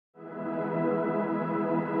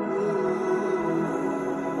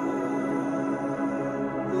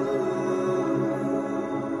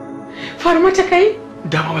far mata kai?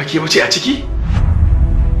 Dama ba ke bace a ciki?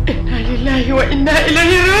 Inna lillahi wa inna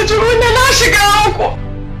ilaihi raji'un, na shiga uku.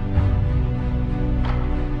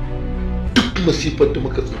 Duk masifar da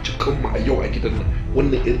muka tsinci kanmu a yau a gidan nan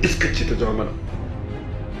wannan irin iskar ce ta jawo mana.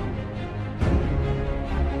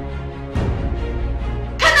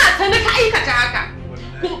 Kana sani ka aikata haka?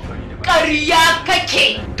 Ƙarya kake.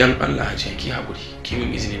 Dan Allah Hajiya ki haƙuri, ki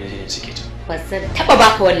min izini na je suke ta. Ba zan taɓa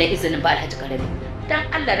baka wannan izinin ba Alhaji Karami. Dan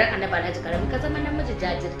Allah ran Annabi Alhaji Karami ka zama namiji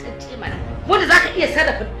jajirtacce mana. Wanda zaka iya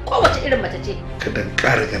sarrafa kowace irin mace ce. Ka dan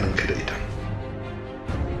ƙara ganin ka da ita.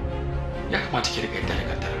 Ya kamata ki riga yadda da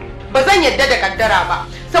kaddara. Ba zan yadda da kaddara ba,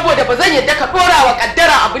 saboda ba zan yadda ka ɗora wa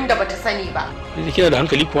kaddara abin da bata sani ba. Ni kina da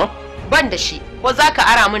hankali kuwa? Ban da shi, ko zaka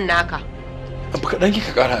ara min naka? Abu kaɗan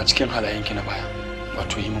kika ƙara a cikin halayenki na baya,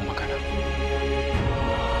 wato yi min magana.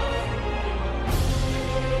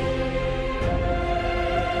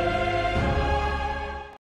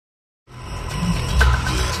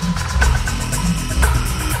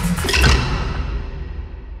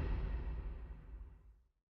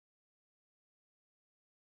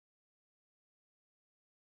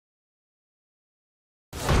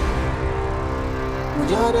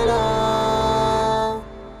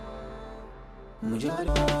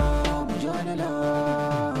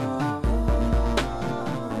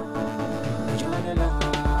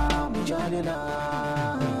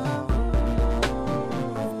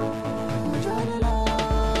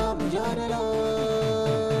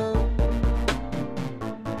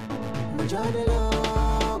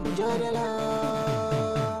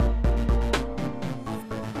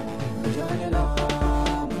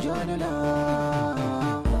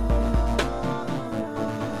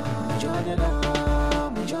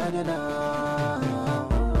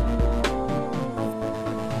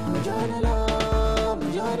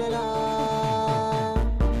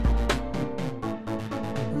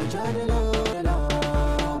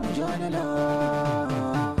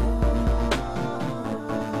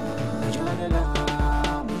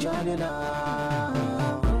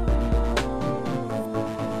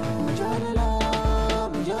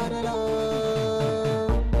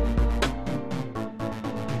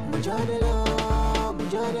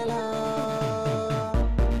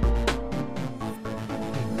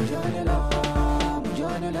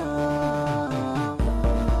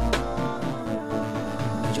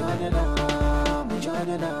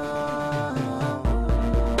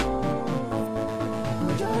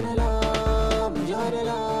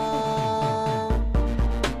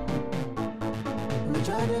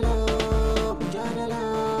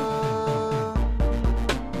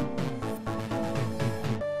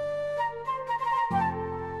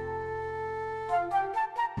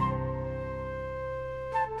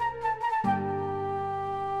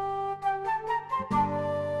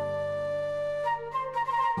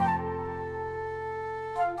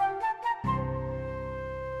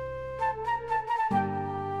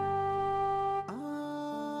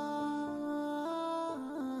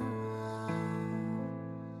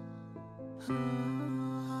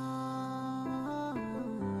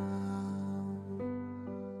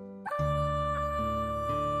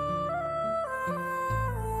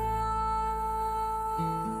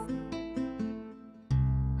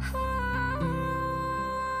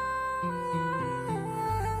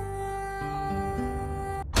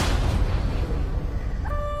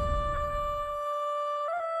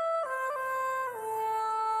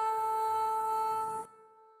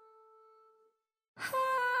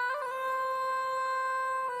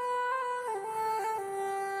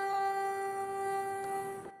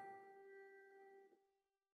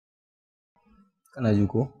 Kana ji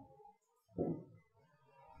ko?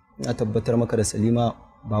 Na tabbatar maka da Salima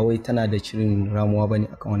ba wai tana da shirin ramuwa bane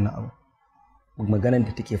akan wannan abu. Maganar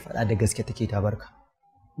da take faɗa da gaske take ta barka.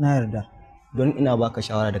 Na yarda. Don ina baka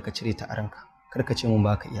shawara da ka cire ta a ranka. Kar ka ce mun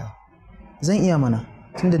baka iya. Zan iya mana,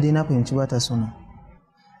 tunda dai na fahimci ba ta so na.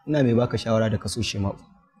 Ina mai baka shawara da ka so Shema'u.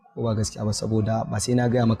 Ko ba gaskiya ba saboda ba sai na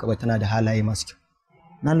gaya maka ba tana da halaye masu kyau.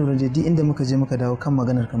 Na lura da duk inda muka je muka dawo kan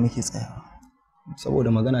maganar ka muke tsayawa.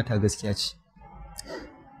 Saboda magana ta gaskiya ce.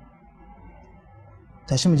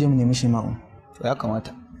 Tashi mu je mu nemi Shema'u. To ya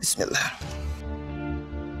kamata. Bismillah.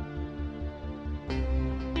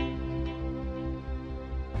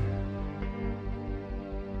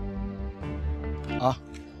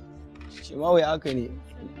 Shema'u ya aka ne?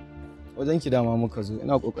 Wajen ki dama muka zo.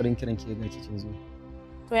 Ina kokarin kiran ki ga kike zo.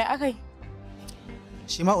 To ya aka yi?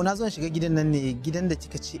 Shema'u na zo shiga gidan nan ne, gidan da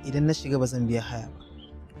kika ce idan na shiga ba zan biya haya ba.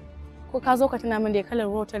 Ko ka zo ka tuna min da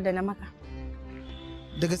kalar rotar da na maka?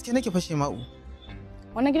 Da gaske nake fa Shema'u.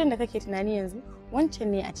 Wannan gidan da kake tunani yanzu,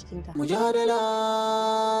 wancan ne a cikin ta. Mujadala.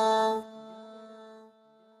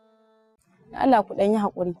 Allah ku ɗan yi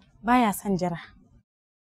haƙuri, baya son jira.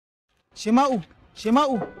 Shema'u,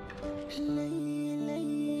 Shema'u.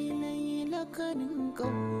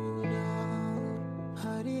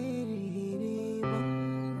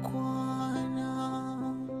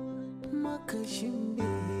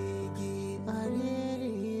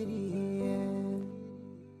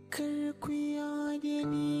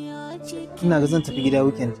 Ina ga zan tafi gida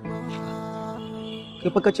weekend. Kai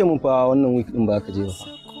fa kace mun fa wannan week din ba ka je ba fa.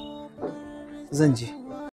 Zan je.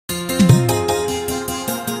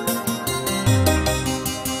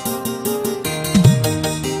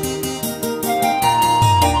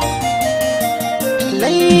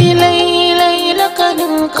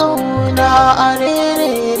 Lakanin kauna a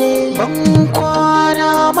rere ban kwana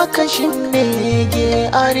makashin bege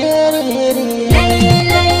a rere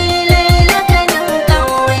lakanin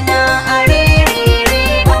kauna a rere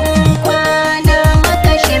ban kwana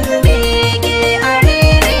makashin bege a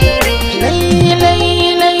rere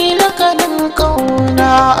lakanin kauna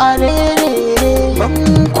a rere ban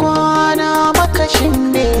kwana makashin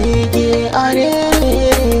bege a rere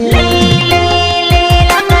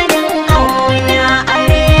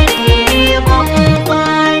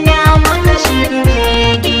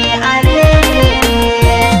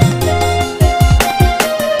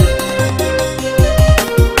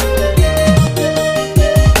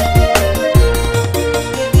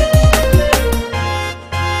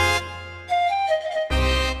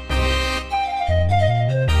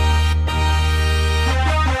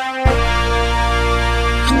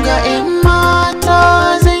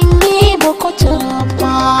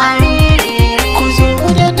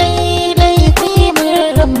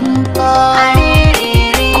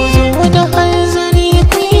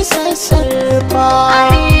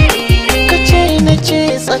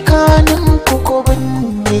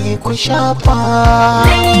ku shafa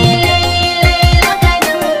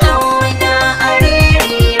lakanin kauna a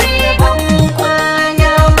rere ban kwana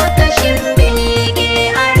makashin bege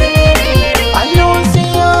a rere allon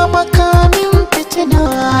siya makamin fitina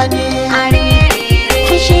ne a rere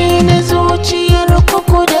fushi na zuciyar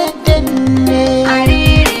kuku da danne a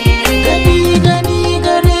rere gani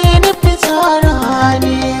gare ni fitsara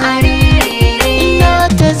ne a rere ina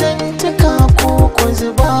ta zantuka ko ku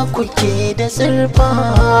zuba kuke da zurfa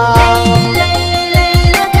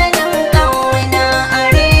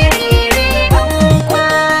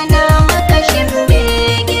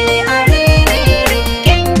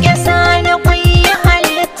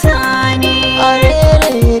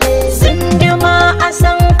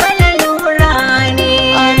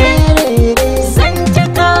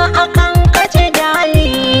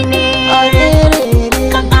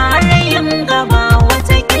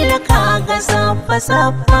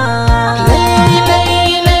Safa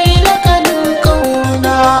lakanin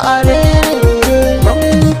kauna a rere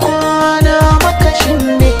ban kwana makashin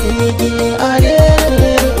bege a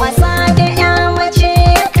rere wasa da ya mace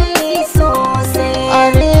kai sosai a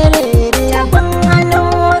rere taban hannu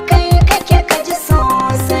kai kake kaji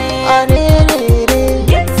sosai a rere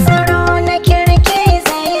duk tsaro na kirki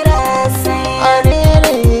zai rasai a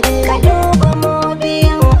rere ka duba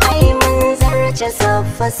mobiyin ai mun zarce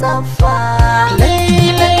saffa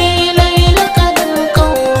lakanin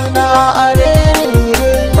kauna a rere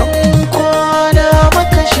ban kwana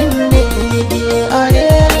makashin bege a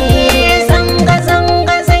rere zanga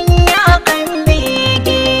zanya kan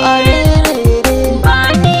bege a rere ba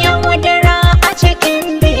ni yaudara a cikin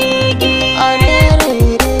bege a rere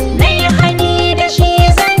nai hani da shi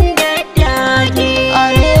zan daddage a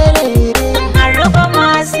rere harba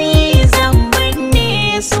masu yi zambin ne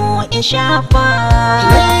su in shafa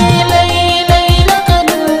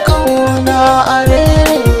lakanin kauna a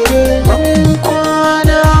rere ban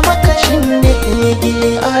kwana makashin bege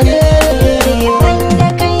a rere wanda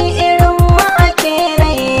kai irin ma ake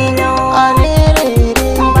raino a rere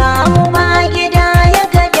ba mu ba gida ya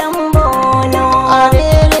ga dambono a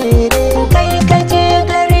rere kai kaje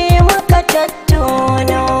gare muka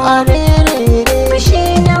tattono a rere fushi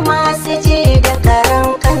na masu ji da karan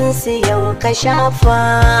kansu yau ka shafa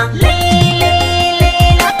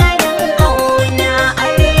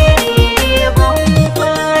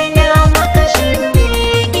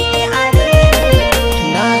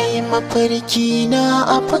mafarki na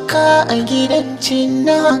afaka a gidan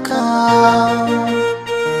cinnaka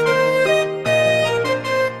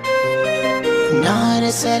na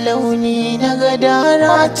rasa launi na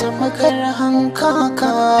gadara ta makar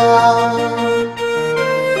hankaka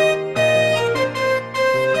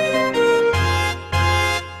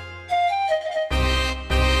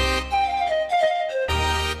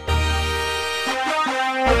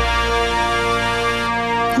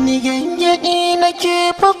ni gangadi na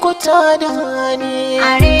nake fakuta da ni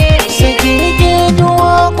sagege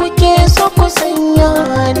duwa kuke so ku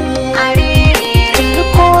sanya ni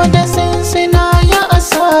turko da sansina ya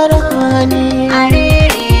asara ni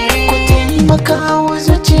ku taimaka wa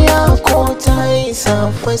zuciya ko ta yi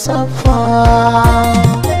safa-safa.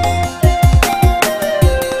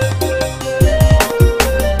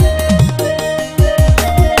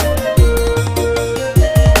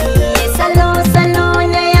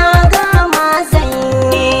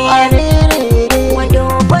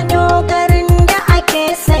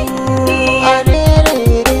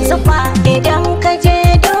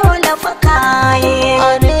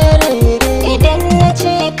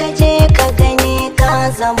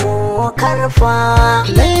 karfa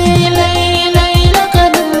lai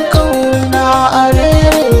lakanin kauna a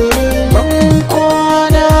rere ban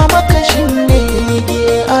kwana makashin bege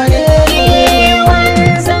a rere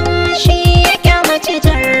wanzan shi ya kyamaci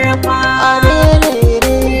jarrafa a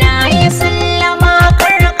rere na yi sallama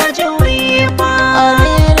karka juye ba a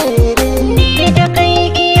rere ni da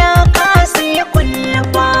kai iyaka su yi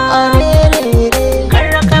kullafa a rere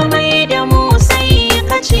karka mai da mu sai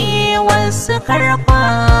ka ce wasu karfa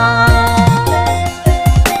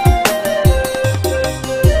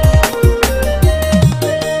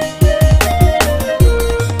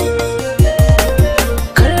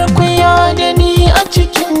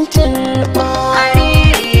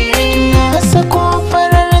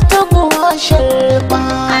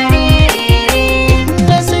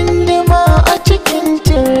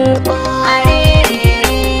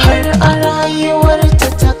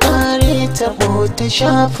ta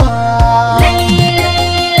shafa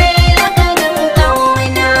lakanin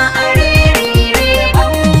kauna a rere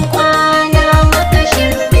ban kwana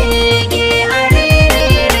makashin bege a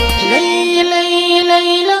rere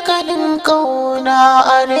lakanin kauna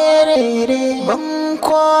a rere ban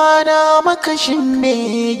kwana makashin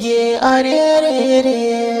bege a rere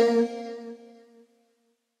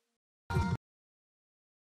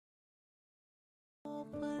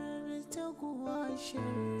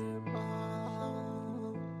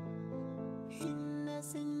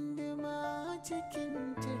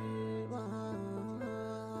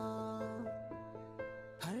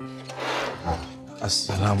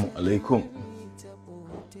Assalamu alaikum.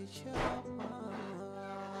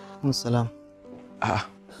 Salam. Ah,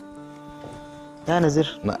 Ya Nazir,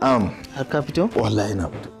 na'am. har ka fito? Wallahi na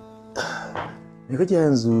fito. Me kake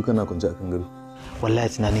yanzu kana kwance akan gado? Wallahi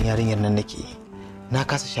tunanin yarinyar nan nake. Na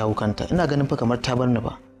kasa shawo kanta. Ina ganin fa kamar ta bar ni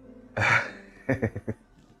ba.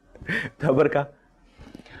 Ta barka?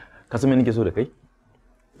 Ka san me nake so da kai?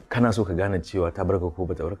 Kana so ka gane cewa ta barka ko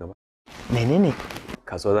bata barka ba? Menene?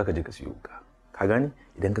 Kasuwa zaka je ka siyo wuka. Ka gane?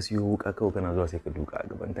 Idan ka siyo wuka kawai kana zuwa sai ka duka a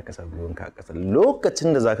gaban ta ka sa gwiwanka a ƙasa.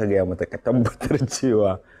 Lokacin da zaka gaya mata ka tabbatar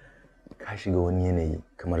cewa ka shiga wani yanayi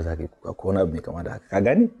kamar zaka yi kuka ko wani abu mai kama da haka. Ka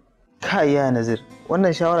gane? Kai ya Nazir, wannan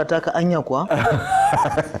shawara ta ka anya kuwa?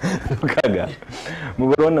 Kaga, mu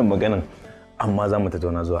bar wannan maganan amma za mu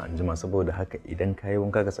tattauna zuwa anjima saboda haka idan ka yi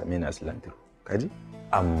wanka ka same ni a silantiro. Kaji?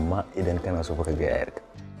 Amma idan kana so ka ga yayarka.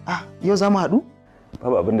 Ah, yau za mu haɗu?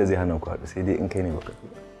 Babu abin da zai hana ku haɗu sai dai in kai ne baka so.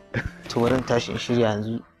 To wurin tashi in shirya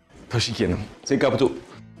yanzu. To shikenan, sai ka fito.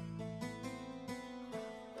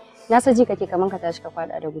 Na saji kake kaman ka tashi ka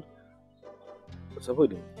kwada da gudu.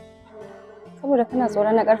 Saboda kana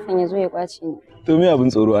tsoron na karfen ya zo ya kwace ni. to me abin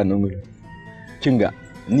tsoro a nan gurin? Kinga,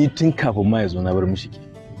 ni tun kafin ma ya zo na bar mishi ki.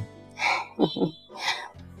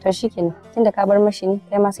 To shikenan, tunda ka bar mashi ni,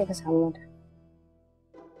 kai ma sai ka samu mota.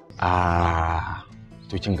 Ah,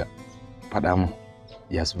 to kinga, faɗa min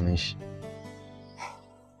ya sunan shi.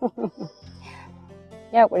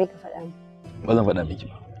 Ya hakuri ka faɗa min. Ba zan faɗa miki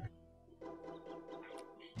ba.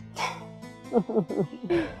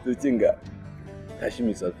 To kinga, tashi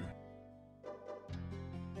mai safi.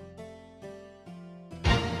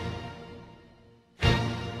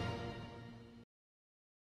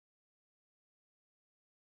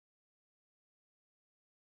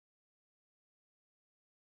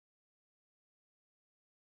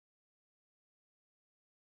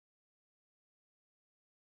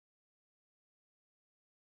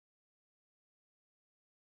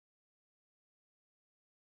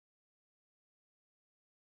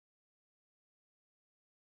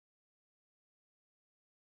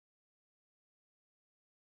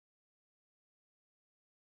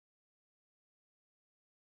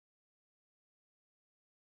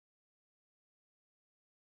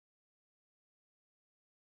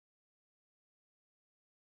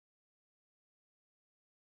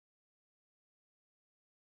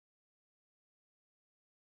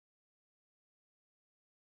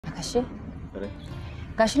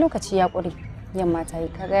 Gashi lokaci ya ƙure, yamma ta yi,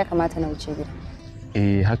 kaga ya kamata na wuce gida.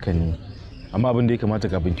 haka ne. Amma abin da ya kamata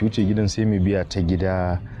kafin ki wuce gidan sai mu biya ta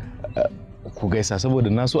gida ku gaisa saboda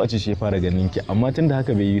na so a ce shi ya fara ganin ki amma tunda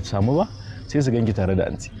haka bai samu ba sai su ganki tare da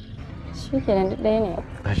anti. Shikenan duk ɗaya ne.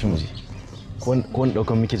 Tashi mu je. Ko wani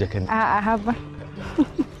ɗaukan miki jakan. A'a haba.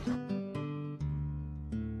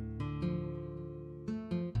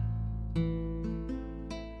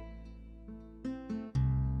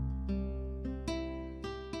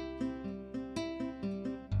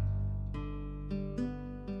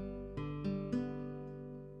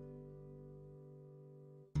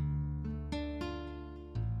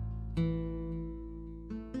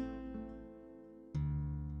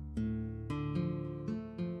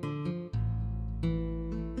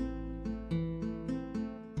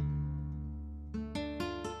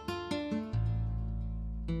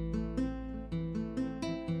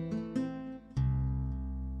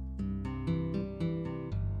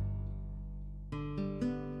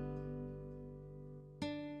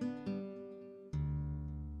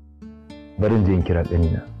 Barin je in kira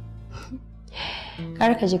ƙanina.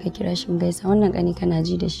 Kar ka je ka kira shi gaisa wannan ƙani kana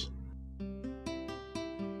ji da shi.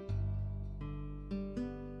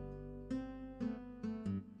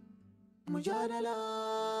 Mujadala,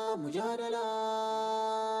 mujadala.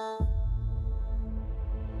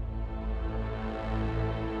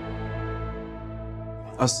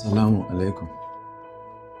 Assalamu alaikum.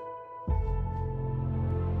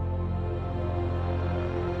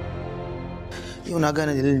 Yau na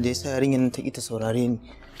gane dalilin da ya sa yarinyar nan ta ƙi ta saurare ni.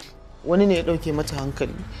 Wani ne ya ɗauke mata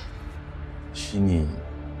hankali. Shine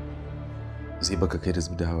zai baka kai da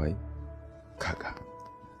zubda hawaye? Kaka,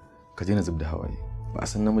 ka daina zubda hawaye. Ba a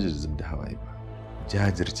san namiji da zubda hawaye ba.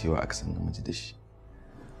 Jajircewa aka san namiji da shi.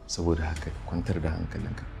 Saboda haka kwantar da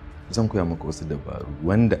hankalinka. Zan koya maka wasu dabaru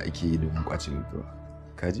wanda ake yi domin kwace ruwa.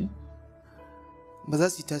 Kaji? Ba za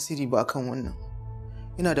su yi tasiri ba akan wannan.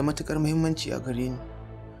 Yana da matukar muhimmanci a gare ni.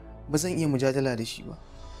 Ba zan iya mujadala da shi ba.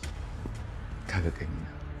 Kaga kanina.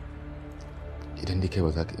 Idan dai kai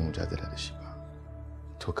ba za ka iya mujadala da shi ba,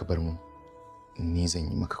 to ka bar mu. Ni zan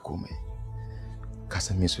yi maka komai. Ka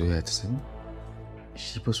san me soyayya ta sani?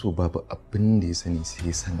 Shi fa so babu abin da ya sani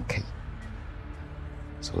sai san kai.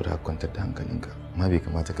 Saboda kwantar da hankalinka, amma bai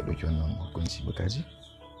kamata ka ɗauki wannan hukunci ba kaji?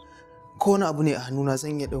 Ko wani abu ne a hannuna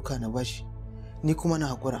zan iya ɗauka na bashi. Ni kuma na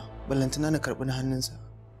haƙura, ballantana na karɓi na hannunsa.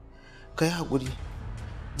 Ka yi haƙuri.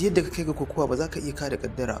 Yadda ka kai ga kokowa ba za ka iya kada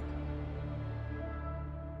ƙaddara ba.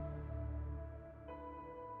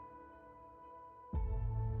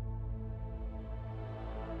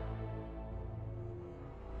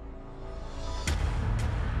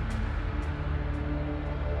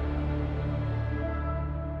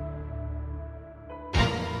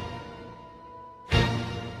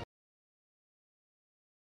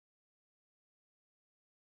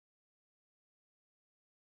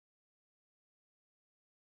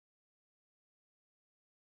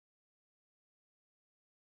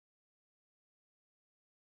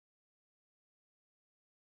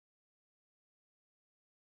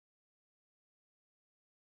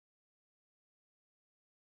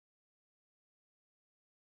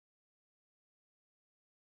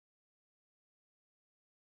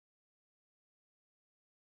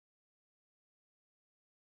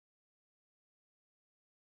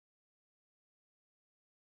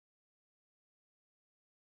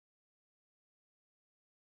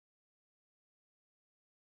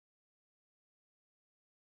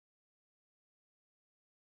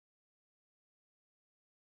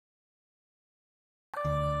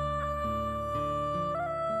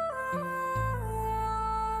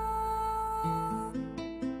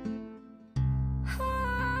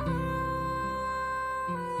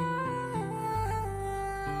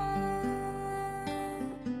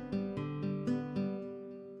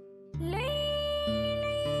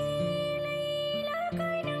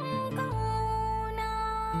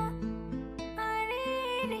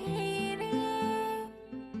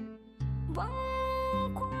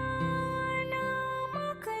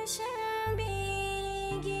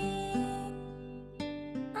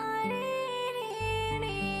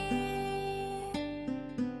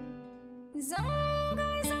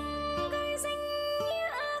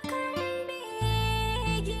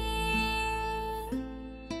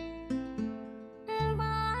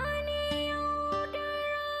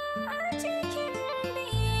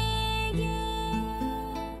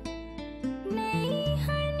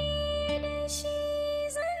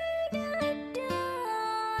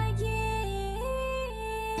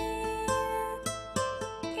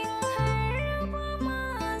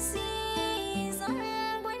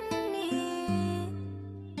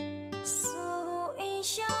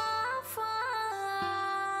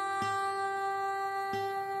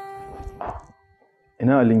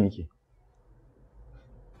 Ina Alin yake?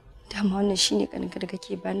 Dama wannan shine kaninka da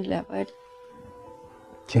kake bani labari.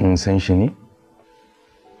 Kin san shi ne?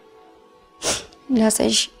 Na san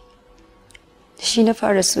shi. Shi na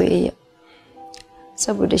fara soyayya.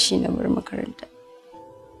 Saboda shi na bar makaranta.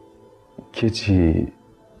 Ke ce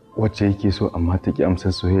wacce yake so amma take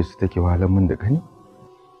amsar soyayya su take wahalar min da kani?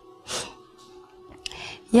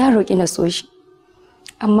 Ya roƙi na so shi.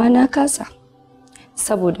 Amma na kasa.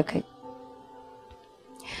 Saboda kai.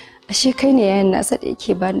 Ashe kai ne yayin nasa da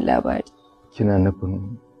yake bani labari. Kina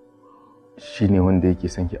nufin shi ne wanda yake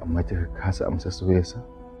son ki amma kika kasa amsar soyayyarsa?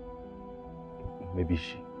 Maybe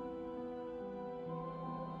shi.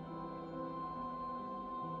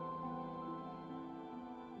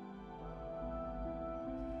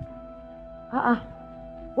 A'a,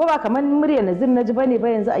 wa ba kamar murya Nazir na ji bane ba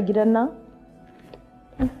yanzu a gidan nan?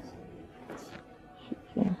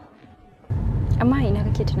 Amma ina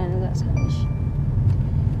kake tunanin za a same shi?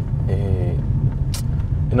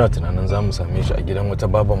 Ina tunanin za mu same shi a gidan wata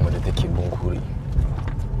babanmu da take Bunkure.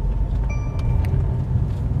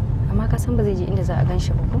 Amma ka san ba zai je inda za a gan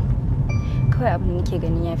shi ba ko? Kawai abin da nake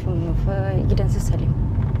gani ya fi mu nufa gidan su Salim.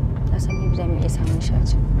 Na san me za mu iya samun shi a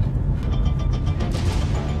can.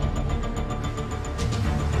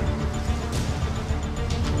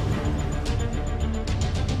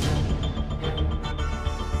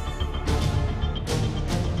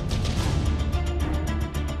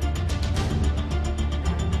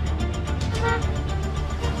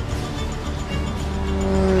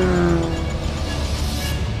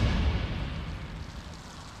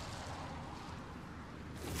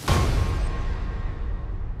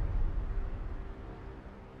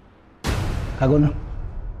 Kaga wannan?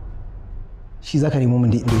 Shi zaka nemo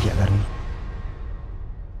min da inda yake a garin.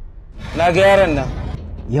 Na ga yaron nan.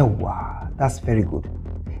 Yawwa, that's very good.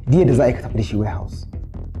 Diya da za a yi ka tafi da shi warehouse.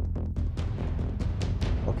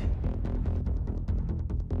 Okay.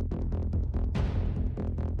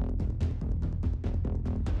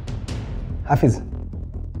 Hafiz,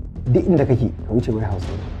 duk inda kake ka wuce warehouse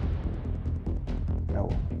ne.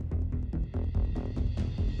 Yawa.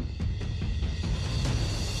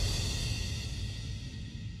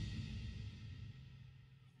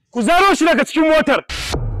 Ku zaro shi daga cikin motar!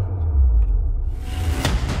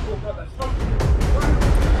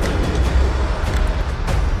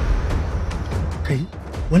 Kai,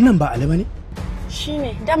 wannan ba Ali bane? Shi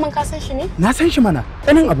ne, daman ka san shi ne? Na san shi mana,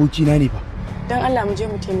 ɗanin abokina ne ba. Don Allah mu je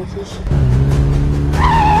mu taimake shi.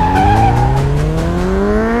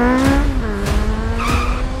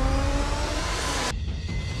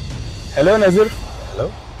 Hello Nazir.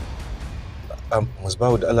 Hello?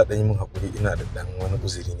 Musbahu da Allah ɗan yi min haƙuri ina da ɗan wani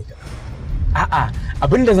uzuri ne kaɗan. A'a,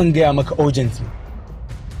 abinda zan gaya maka urgent ne.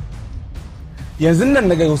 Yanzu nan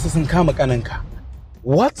na ga wasu sun kama kananka.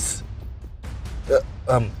 What?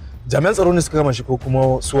 Jami'an tsaro ne suka kama shi ko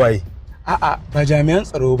kuma suwaye? A'a, ba jami'an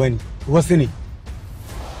tsaro bane, wasu ne.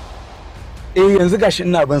 Yanzu gashi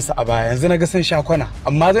ina bin su a baya, yanzu na ga sun sha kwana,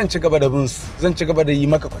 amma zan ci gaba da bin su, zan ci gaba da yi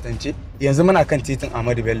maka kwatance. Yanzu muna kan titin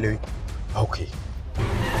Ahmadu Bello. Okay.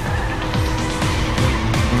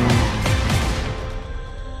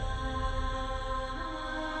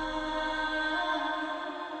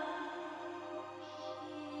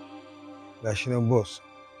 Gashi nan boss,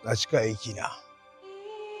 na cika aiki na.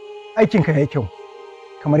 Aikinka yayi kyau,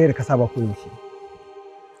 kamar yadda ka saba koyaushe.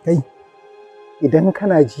 Kai, idan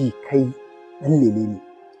kana ji kai ɗan lele ne,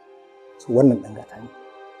 to wannan ɗan gata ne.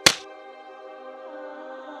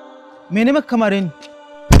 Mene maka kamar ni?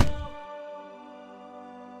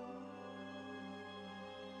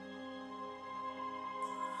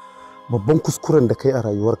 Babban kuskuren da kai a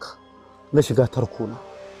rayuwarka na shiga tarko na.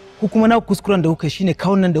 Ku kuma na kuskuren da kuka shine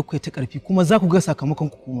kawun nan da kuka yi ta ƙarfi kuma za ku ga sakamakon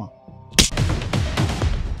ku kuma.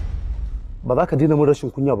 Ba za ka daina mun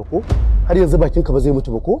rashin kunya ba ko? Har yanzu bakinka ba zai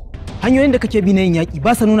mutu ba ko? Hanyoyin da kake bi na yin yaƙi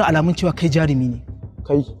ba sa nuna alamun cewa kai jarumi ne.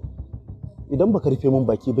 Kai, idan baka rufe min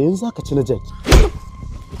baki ba yanzu zaka ci na jaki.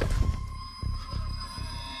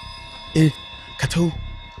 Ka taho,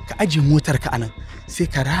 ka ajiye motar ka anan, sai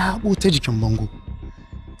ka rabo ta jikin bango.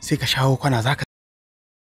 Sai ka shawo kwana zaka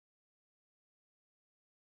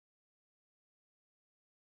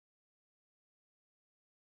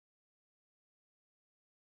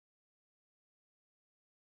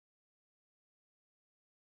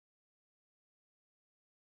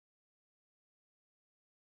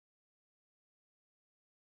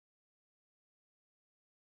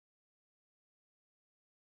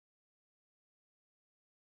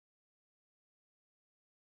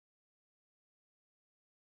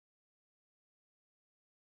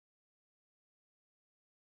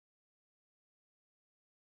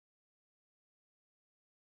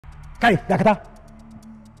Kai, dakata.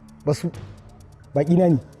 basu baki na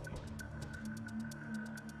ne.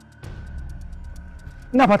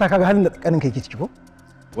 Ina fata kaga halin da kanin kai ke ciki ko?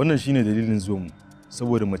 Wannan shine dalilin zuwan mu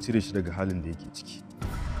saboda mu cire shi daga halin da yake ciki.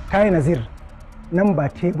 Kai Nazir, nan ba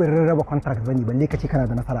teburin raba contract bane balle kace kana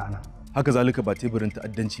da nasara anan. Haka zalika ba teburin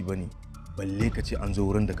ta'addanci bane balle kace an zo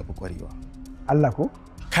wurin da kafa kwarewa. Allah ko?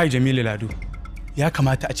 Kai Jamilu Lado, ya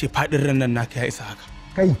kamata a ce fadin ran nan naka ya isa haka.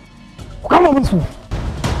 Kai, ku kama mun su.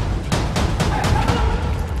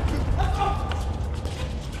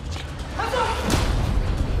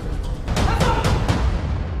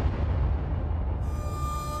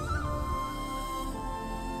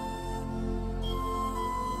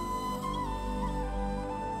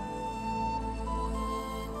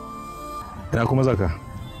 Ina kuma zaka?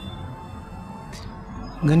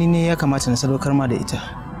 Gani ne ya kamata na sadaukar ma da ita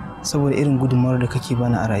saboda irin gudunmawar da kake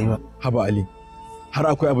bani a rayuwa. Haba Ali, har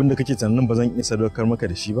akwai abin da kake tunanin ba zan iya sadaukar maka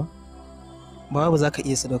da shi ba? Ba za ka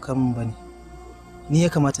iya sadaukar min bane. Ni ya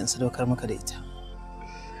kamata in sadaukar maka da ita.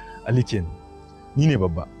 Ali kenan, ni ne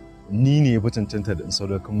babba, ni ne ya fi cancanta da in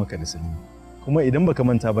sadaukar maka da Salima. Kuma idan baka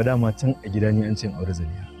manta ba dama can a gida ni an ce in aure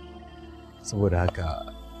Zaliha. Saboda haka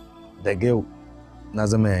daga yau na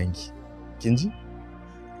zama yayanki. Kin ji?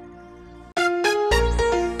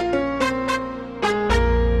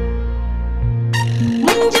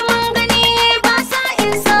 Mun ji mun gani ba sa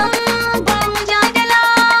insan ba mujadala.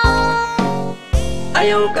 A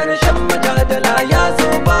yau karshen mujadala ya zo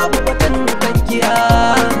babu batun tankiya.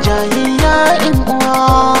 Jayayya in uwa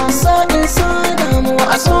sa insa damu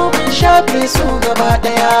a so mun shafe su gaba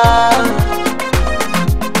daya.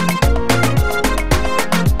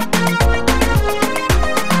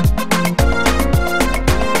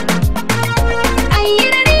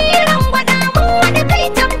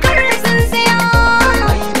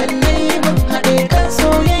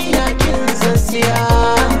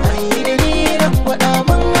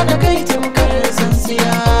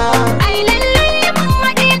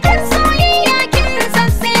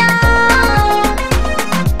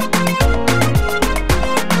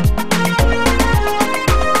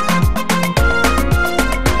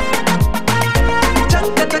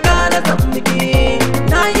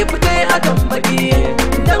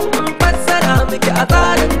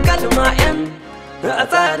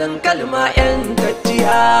 Kalma 'yan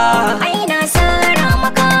gajiya. Ai na sara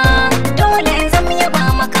maka dole zan yaba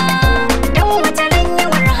maka dan wata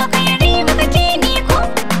ranyawar haka yare maka kini ko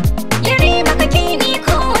yare maka kini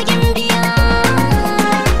ko gimbiya.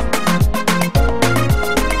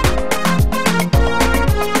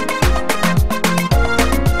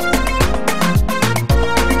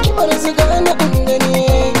 Kibar ziga na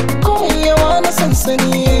ungane ko yawa na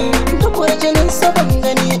sansani duk wajenin saban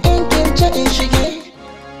gani in kince in shige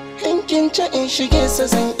kince in shige sa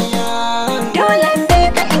zan iya. Dole in bai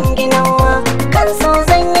ka in ginawa kan so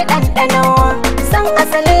zan yi ɗanɗanawa san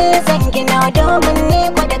asali zan gina domin ne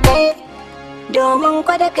kwada kai domin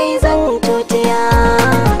kwada kai zan tutiya.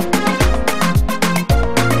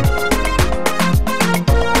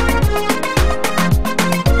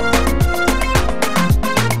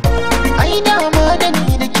 Ai dama da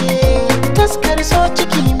ni da ke taskar so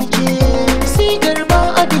ciki muke sigar ba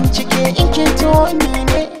a bincike in kinto ni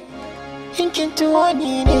ne kinkin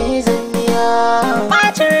tuwani ne zan biya.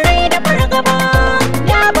 Bacin rai da fargaba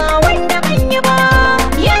da ba wanda ban yi ba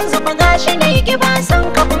yanzu ba gashi ne ki ba san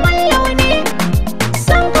ka kumallo ne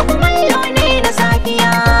na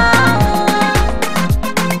safiya.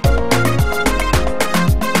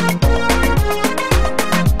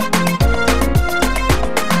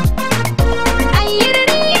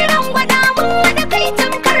 Ayyiriran gwada mun wada kai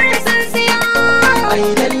tamkar sansiya. Ai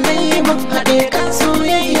lallai mun haɗe kan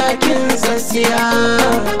soyayya kin sassiya.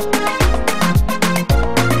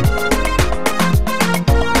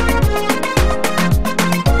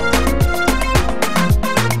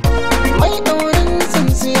 Mai ɗaurin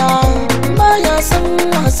tsintsiya baya san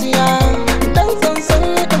wasiya dan tsantsan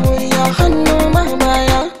ɗauriya hannu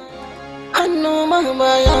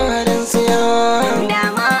mahmaya dan siya.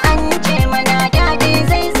 Dama an ce mana daɗi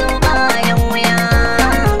zai zo bayan wuya.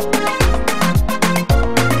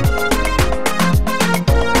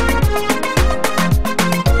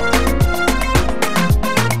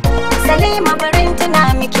 Salima barin tuna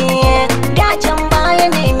miki dacin baya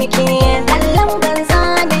ne miki kallon banza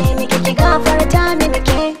ne miki ki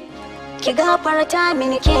gafarta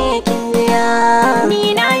mini ke kin biya. Ni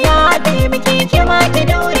na yaɗe miki ki ma ki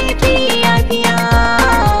daure ki yafiya.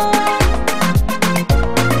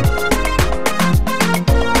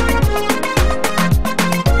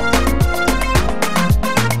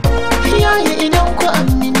 Yayi idan ku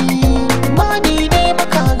amini ba ni ne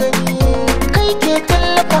baka gani kai ke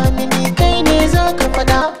tallafa mini kai ne za ka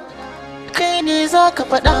faɗa ka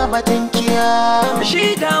faɗa matankiya.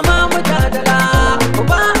 Shi dama mujadala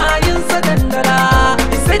ba a yin sa dandala,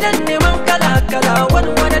 sai dan neman kala-kala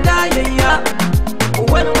wani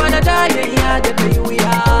dayayya da kai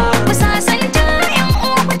wuya. Kusasanta yan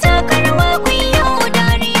uku takarwa ku yau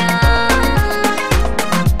dariya.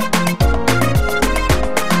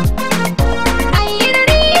 Ayi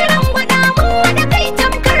riran gwada mun wada kai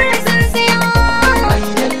tamkar zanziya. Ai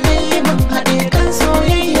lallai mun haɗe kan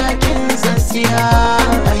soyayya kin zanziya.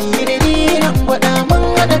 Ai riran gwada mun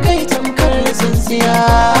wada kai tamkar zanziya.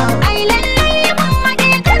 Ai lallai mun haɗe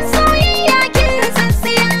kan soyayya kin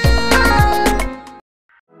zanziya.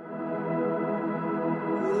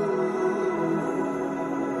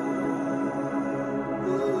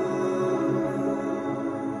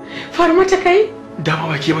 Farmata kai? Dama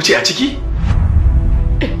ba ke bace a ciki?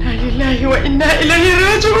 Inna lillahi wa inna ilaihi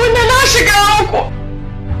raji'un, na shiga uku.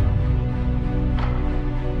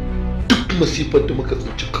 Duk masifar da muka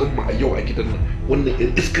tsinci kanmu a yau a gidan nan, wannan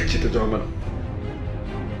irin iskar ce ta jawo mana.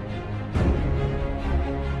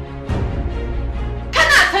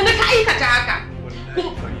 Kana sani ka aikata haka?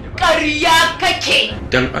 Ƙarya kake.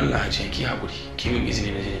 Dan Allah Hajiya ki haƙuri, ki min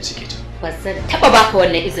izini na je in sike ta. Ba zan taɓa baka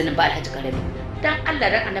wannan izinin ba Alhaji Karami. Dan Allah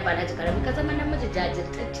ran Annabi Alhaji Karami ka zama namiji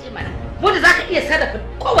jajirtacce mana. Wanda zaka iya sarrafa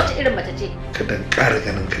kowace irin mace ce. Ka dan ƙara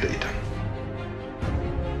ganin ka da ita.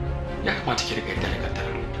 Ya kamata ki riga yadda da kaddara.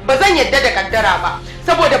 Ba zan yadda da kaddara ba,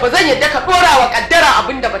 saboda ba zan yadda ka dora wa kaddara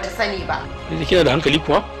abin da bata sani ba. Ni kina da hankali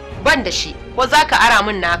kuwa? Ban da shi, ko zaka ara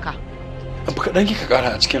min naka? Abu kaɗan kika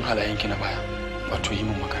ƙara a cikin halayenki na baya, wato yi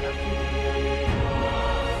min magana.